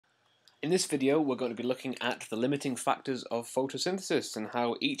In this video, we're going to be looking at the limiting factors of photosynthesis and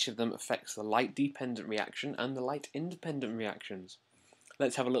how each of them affects the light-dependent reaction and the light-independent reactions.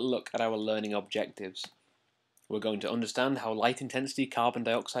 Let's have a little look at our learning objectives. We're going to understand how light intensity, carbon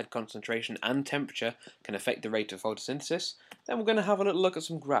dioxide concentration and temperature can affect the rate of photosynthesis. Then we're going to have a little look at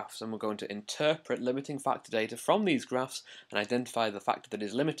some graphs and we're going to interpret limiting factor data from these graphs and identify the factor that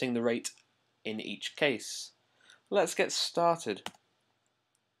is limiting the rate in each case. Let's get started.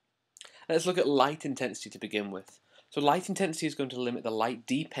 Let's look at light intensity to begin with. So light intensity is going to limit the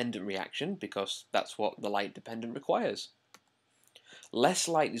light-dependent reaction because that's what the light-dependent requires. Less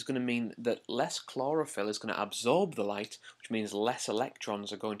light is going to mean that less chlorophyll is going to absorb the light, which means less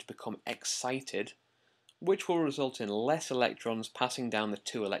electrons are going to become excited, which will result in less electrons passing down the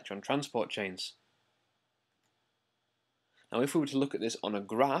two electron transport chains. Now if we were to look at this on a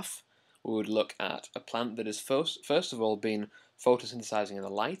graph, we would look at a plant that has first of all been photosynthesizing in the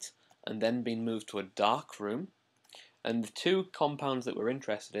light, and then been moved to a dark room, and the two compounds that we're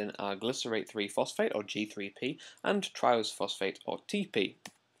interested in are glycerate 3-phosphate or G3P and triose phosphate or TP.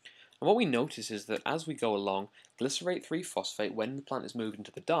 And what we notice is that as we go along, glycerate 3-phosphate, when the plant is moved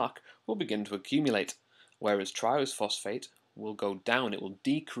into the dark, will begin to accumulate, whereas triose phosphate will go down, it will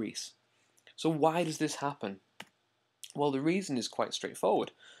decrease. So why does this happen? Well, the reason is quite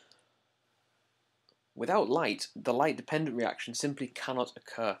straightforward. Without light, the light-dependent reaction simply cannot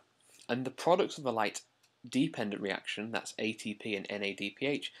occur. And the products of the light-dependent reaction, that's ATP and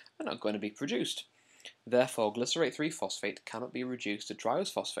NADPH, are not going to be produced. Therefore, glycerate 3-phosphate cannot be reduced to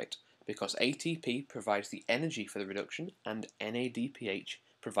triose phosphate because ATP provides the energy for the reduction and NADPH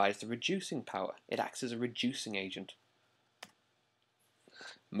provides the reducing power. It acts as a reducing agent.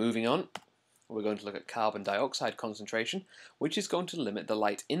 Moving on, we're going to look at carbon dioxide concentration, which is going to limit the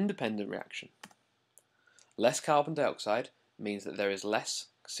light-independent reaction. Less carbon dioxide means that there is less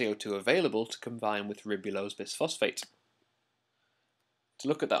CO2 available to combine with ribulose bisphosphate. To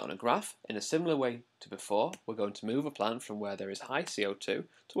look at that on a graph, in a similar way to before, we're going to move a plant from where there is high CO2 to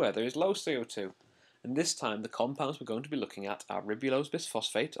where there is low CO2. And this time the compounds we're going to be looking at are ribulose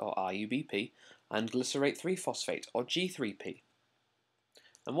bisphosphate or RUBP and glycerate 3-phosphate or G3P.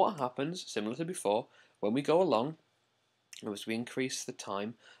 And what happens, similar to before, when we go along, as we increase the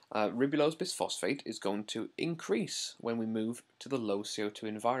time, ribulose bisphosphate is going to increase when we move to the low CO2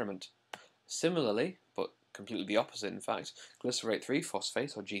 environment. Similarly, but completely the opposite in fact, glycerate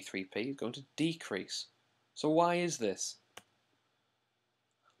 3-phosphate or G3P is going to decrease. So why is this?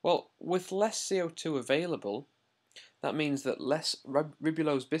 Well, with less CO2 available, that means that less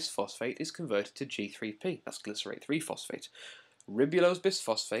ribulose bisphosphate is converted to G3P, that's glycerate 3-phosphate. Ribulose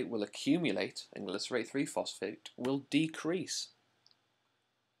bisphosphate will accumulate and glycerate 3-phosphate will decrease.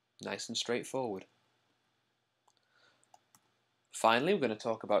 Nice and straightforward. Finally, we're going to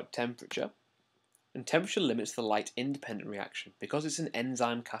talk about temperature. And temperature limits the light-independent reaction because it's an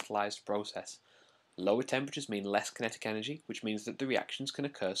enzyme-catalyzed process. Lower temperatures mean less kinetic energy, which means that the reactions can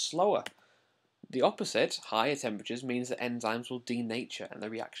occur slower. The opposite, higher temperatures, means that enzymes will denature and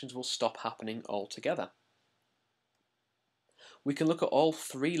the reactions will stop happening altogether. We can look at all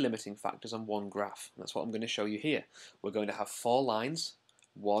three limiting factors on one graph. That's what I'm going to show you here. We're going to have four lines,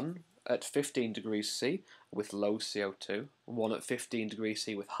 one at 15 degrees C with low CO2, one at 15 degrees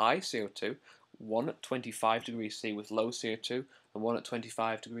C with high CO2, one at 25 degrees C with low CO2, and one at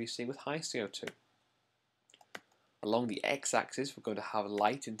 25 degrees C with high CO2. Along the x-axis we're going to have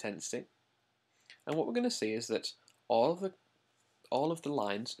light intensity, and what we're going to see is that all of the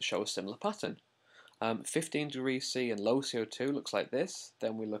lines show a similar pattern. 15 degrees C and low CO2 looks like this.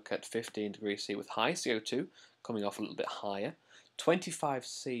 Then we look at 15 degrees C with high CO2 coming off a little bit higher.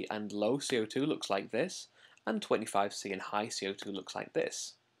 25C and low CO2 looks like this, and 25C and high CO2 looks like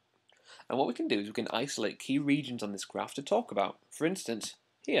this. And what we can do is we can isolate key regions on this graph to talk about. For instance,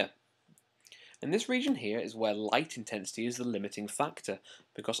 here. And this region here is where light intensity is the limiting factor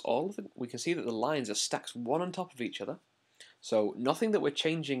because we can see that the lines are stacked one on top of each other. So nothing that we're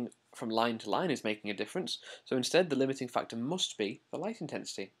changing from line to line is making a difference, so instead the limiting factor must be the light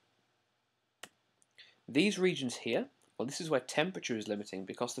intensity. These regions here, well, this is where temperature is limiting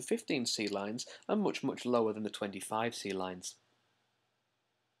because the 15C lines are much lower than the 25C lines.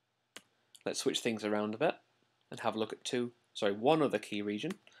 Let's switch things around a bit and have a look at one other key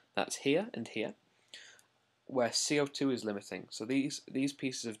region, that's here and here, where CO2 is limiting. So these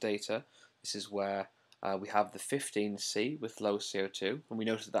pieces of data, this is where we have the 15C with low CO2, and we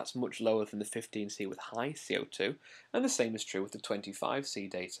notice that that's much lower than the 15C with high CO2, and the same is true with the 25C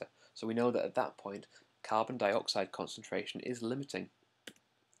data. So we know that at that point, carbon dioxide concentration is limiting.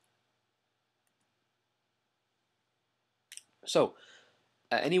 So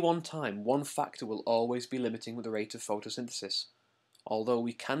At any one time, one factor will always be limiting the rate of photosynthesis, although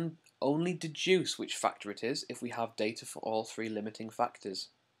we can only deduce which factor it is if we have data for all three limiting factors.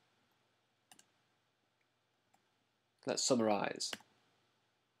 Let's summarise.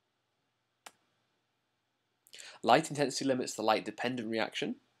 Light intensity limits the light-dependent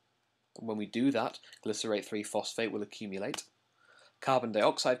reaction. When we do that, glycerate 3-phosphate will accumulate. Carbon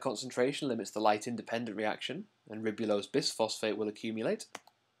dioxide concentration limits the light-independent reaction, and ribulose bisphosphate will accumulate.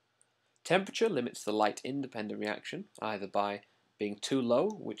 Temperature limits the light-independent reaction, either by being too low,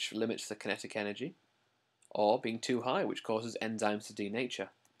 which limits the kinetic energy, or being too high, which causes enzymes to denature.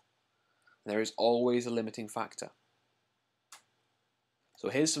 There is always a limiting factor. So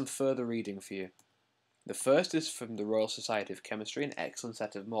here's some further reading for you. The first is from the Royal Society of Chemistry, an excellent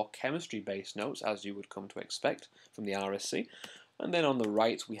set of more chemistry-based notes, as you would come to expect from the RSC. And then on the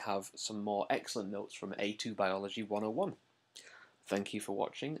right we have some more excellent notes from A2 Biology 101. Thank you for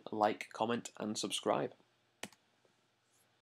watching. Like, comment and subscribe.